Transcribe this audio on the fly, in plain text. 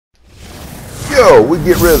go. We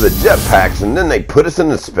get rid of the jetpacks and then they put us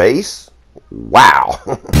into space? Wow.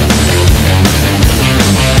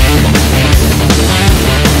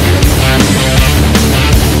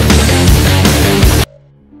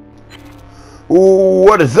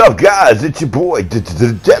 What is up, guys? It's your boy,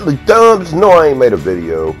 Deadly Thumbs. No, I ain't made a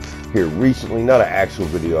video here recently. Not an actual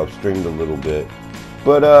video. I've streamed a little bit.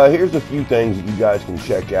 But here's a few things that you guys can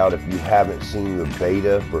check out if you haven't seen the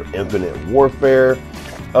beta for Infinite Warfare.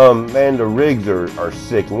 Man, the rigs are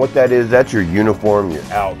sick. And what that is, that's your uniform, your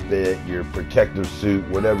outfit, your protective suit,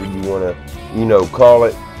 whatever you want to, call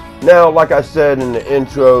it. Now, like I said in the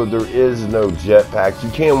intro, there is no jetpacks.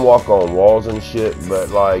 You can walk on walls and shit, but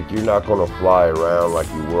like you're not going to fly around like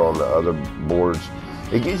you were on the other boards.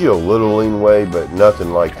 It gives you a little leeway, but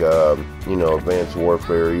nothing like, Advanced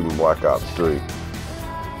Warfare, even Black Ops 3.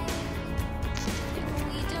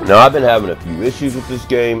 Now, I've been having a few issues with this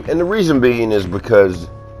game, and the reason being is because,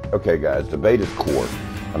 okay guys, the beta's core.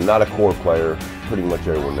 I'm not a core player. Pretty much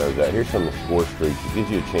everyone knows that. Here's some of the score streaks. It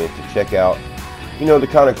gives you a chance to check out the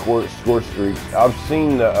kind of score streaks. I've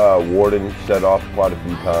seen the Warden set off quite a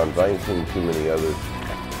few times. I ain't seen too many other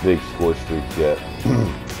big score streaks yet.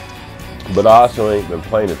 But I also ain't been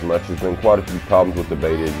playing as much. There's been quite a few problems with the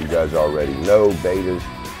beta, as you guys already know. Betas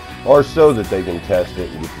are so that they can test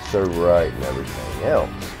it and get the server right and everything else.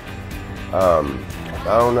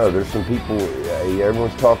 I don't know. There's some people,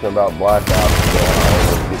 everyone's talking about Black Ops,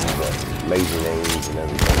 getting the amazing names and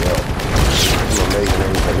everything else. Some amazing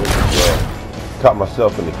names I just caught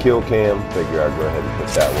myself in the kill cam. Figure I'd go ahead and put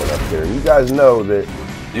that one up there. You guys know that,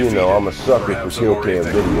 I'm a sucker for kill cam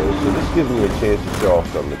videos, so this gives me a chance to show off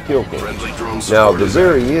some of the kill cams. Now, the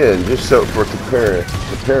very end, just so for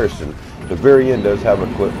comparison, the very end does have a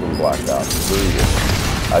clip from Black Ops 3.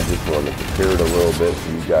 I just want to compare it a little bit so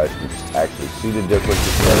you guys can actually see the difference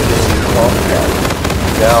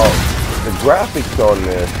Now, the graphics on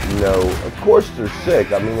this, of course they're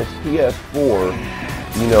sick. I mean, it's PS4,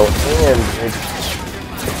 and it's,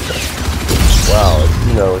 wow,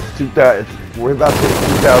 it's 2000, we're about to hit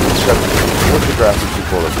 2017. What the graphics are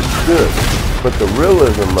going to be good. But the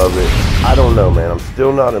realism of it, I don't know, man. I'm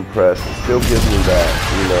still not impressed. It still gives me that,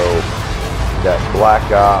 that Black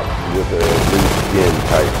Ops with a new skin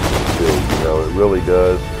type feel, it really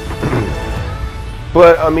does.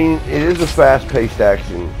 But I mean, it is a fast-paced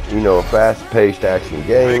action, a fast-paced action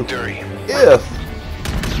game. If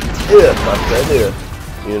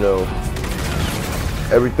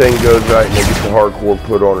everything goes right and they get the hardcore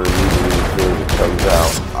put on it immediately as soon as it comes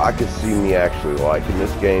out, I could see me actually liking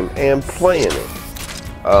this game and playing it.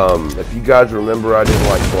 If you guys remember, I didn't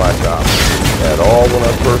like Black Ops at all when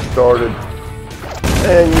I first started.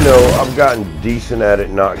 And, I've gotten decent at it,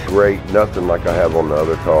 not great, nothing like I have on the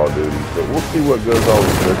other Call of Duty. But we'll see what goes on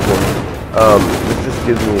with this one. This just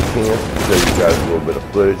gives me a chance to show you guys a little bit of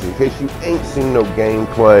footage in case you ain't seen no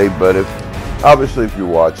gameplay. But obviously if you're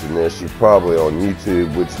watching this, you're probably on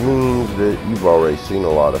YouTube, which means that you've already seen a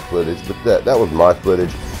lot of footage. But that was my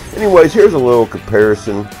footage. Anyways, here's a little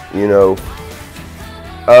comparison,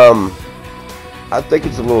 I think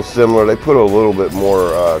it's a little similar. They put a little bit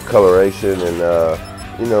more coloration and, a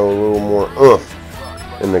little more oomph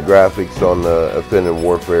in the graphics on the Infinite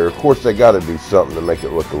Warfare. Of course, they got to do something to make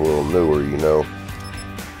it look a little newer,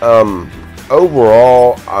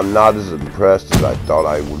 Overall, I'm not as impressed as I thought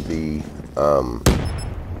I would be.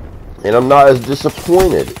 And I'm not as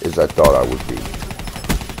disappointed as I thought I would be.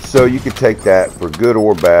 So you could take that for good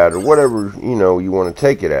or bad or whatever, you want to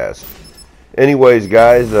take it as. Anyways,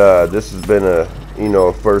 guys, this has been a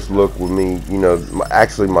first look with me,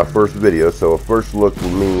 actually my first video, so a first look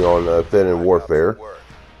with me on Infinite Warfare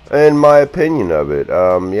and my opinion of it.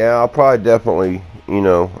 Yeah, I'll probably definitely,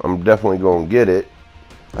 I'm definitely going to get it.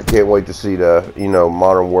 I can't wait to see the,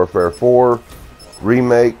 Modern Warfare 4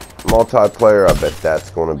 remake, multiplayer. I bet that's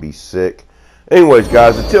going to be sick. Anyways,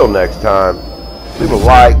 guys, until next time, leave a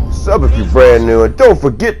like, sub if you're brand new, and don't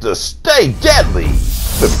forget to stay deadly.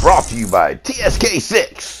 Been brought to you by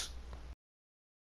TSK6.